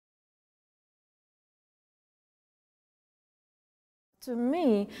To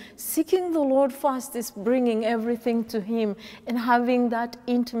me, seeking the Lord first is bringing everything to Him and having that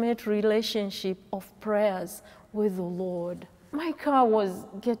intimate relationship of prayers with the Lord. My car was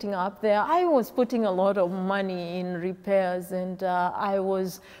getting up there. I was putting a lot of money in repairs, and I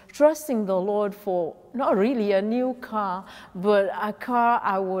was trusting the Lord for not really a new car, but a car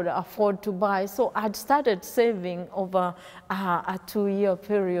I would afford to buy. So I'd started saving over a 2-year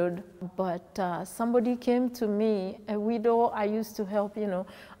period. But somebody came to me, a widow I used to help, you know,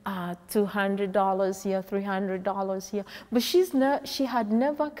 $200 here, $300 here. But she had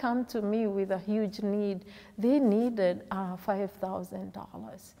never come to me with a huge need. They needed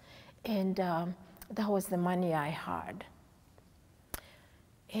 $5,000. And that was the money I had.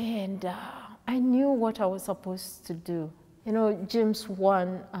 And I knew what I was supposed to do. You know, James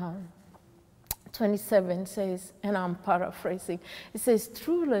 1:27 says, and I'm paraphrasing, it says,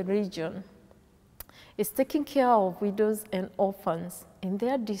 true religion is taking care of widows and orphans in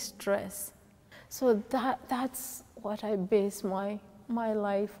their distress. So that's what I base my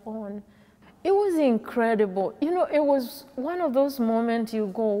life on. It was incredible. You know, it was one of those moments you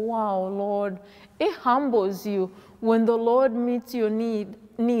go, wow, Lord. It humbles you when the Lord meets your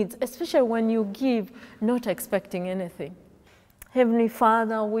needs, especially when you give, not expecting anything. Heavenly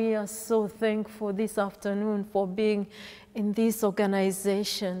Father, we are so thankful this afternoon for being in this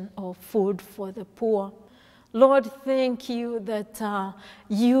organization of Food for the Poor. Lord, thank you that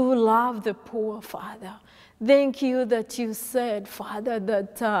you love the poor, Father. Thank you that you said, Father,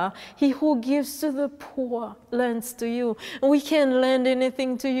 that he who gives to the poor lends to you. And we can't lend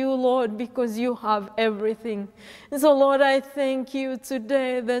anything to you, Lord, because you have everything. And so, Lord, I thank you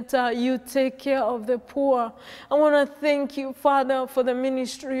today that you take care of the poor. I want to thank you, Father, for the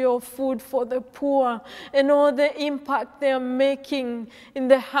ministry of Food for the Poor and all the impact they are making in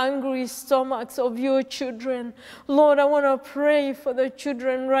the hungry stomachs of your children. Lord, I want to pray for the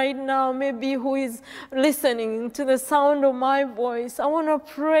children right now, maybe who is listening to the sound of my voice. I want to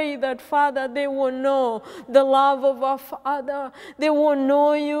pray that, Father, they will know the love of our Father. They will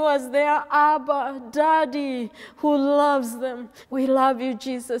know you as their Abba, Daddy, who loves them. We love you,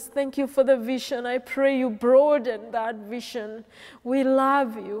 Jesus. Thank you for the vision. I pray you broaden that vision. We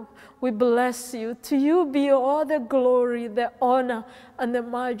love you. We bless you. To you be all the glory, the honor, and the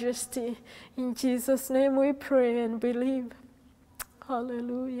majesty. In Jesus' name we pray and believe.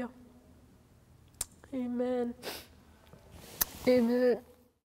 Hallelujah. Amen. Amen.